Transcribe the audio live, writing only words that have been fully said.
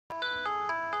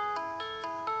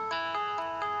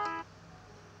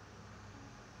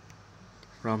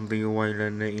From VOA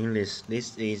Learning English,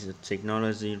 this is a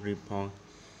technology report.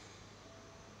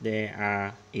 There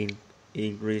are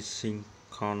increasing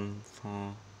calls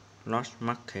for large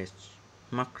makers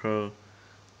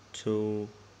to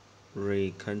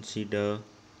reconsider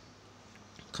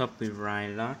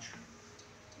copyright laws.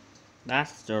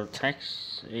 That's the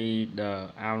text is the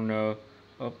owner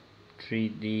of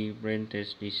 3D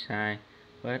printed design,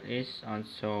 but it's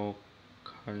also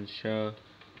concerned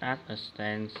that a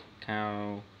stance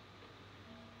can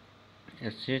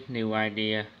exist new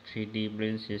idea 3D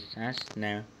printing as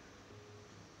now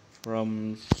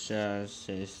from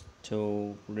success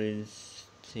to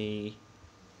printing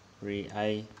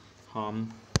create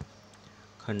home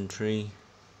country.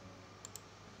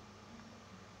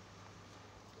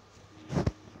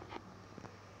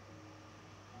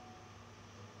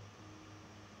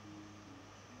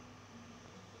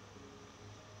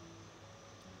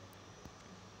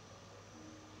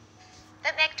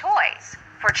 That make toys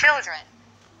for children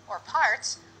or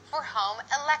parts for home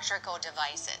electrical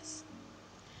devices.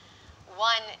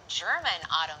 One German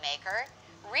automaker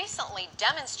recently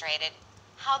demonstrated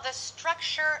how the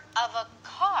structure of a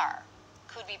car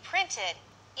could be printed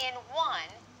in one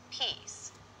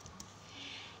piece.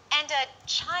 And a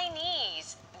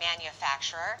Chinese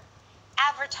manufacturer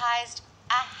advertised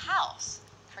a house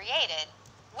created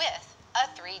with a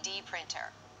 3D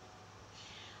printer.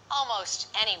 Almost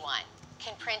anyone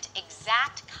can print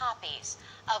exact copies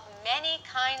of many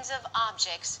kinds of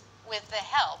objects with the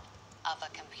help of a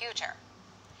computer.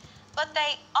 But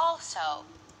they also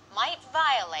might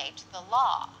violate the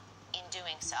law in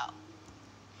doing so.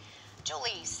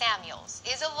 Julie Samuels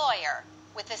is a lawyer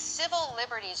with the civil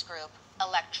liberties group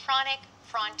Electronic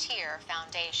Frontier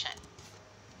Foundation.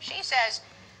 She says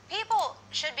people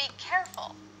should be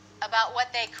careful about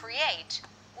what they create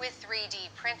with 3D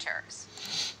printers.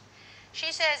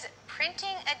 She says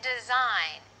printing a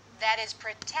design that is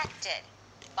protected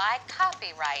by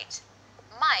copyright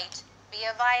might be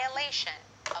a violation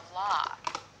of law.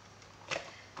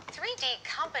 3D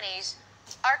companies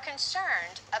are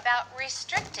concerned about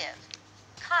restrictive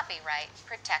copyright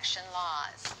protection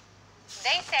laws.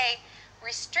 They say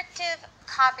restrictive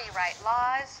copyright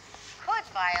laws could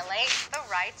violate the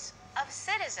rights of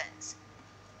citizens.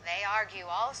 They argue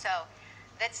also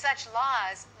that such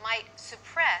laws might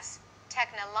suppress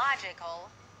technological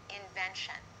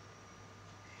invention.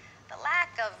 The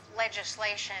lack of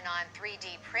legislation on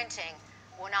 3D printing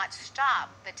will not stop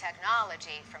the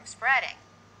technology from spreading.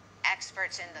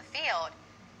 Experts in the field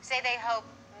say they hope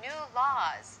new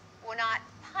laws will not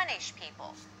punish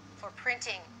people for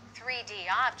printing 3D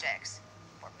objects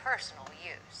for personal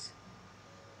use.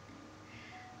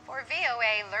 For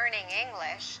VOA Learning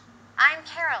English, I'm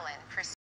Carolyn Christine.